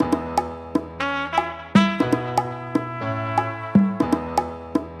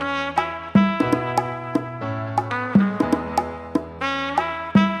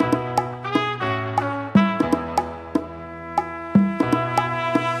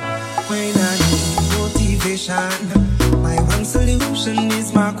motivation. My one solution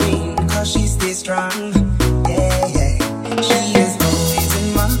is my queen, cause she stays strong. Yeah, yeah. She is always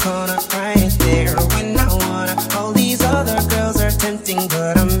in my corner, right there when I wanna. All these other girls are tempting,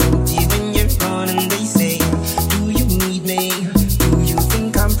 but I'm empty when you're gone. And they say, do you need me? Do you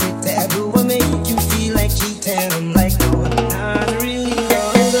think I'm pretty? Do I make you feel like cheating? I'm like, no, not really.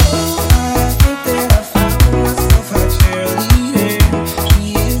 Although I think that I found myself a cheerleader.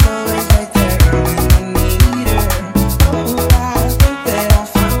 She is always right there when I need her. Oh, I think that I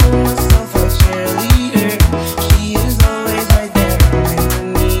found myself a cheerleader. She is always right there when I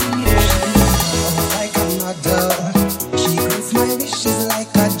need her. Oh, like a model, she grants my wishes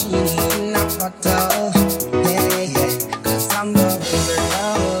like a genie in a bottle.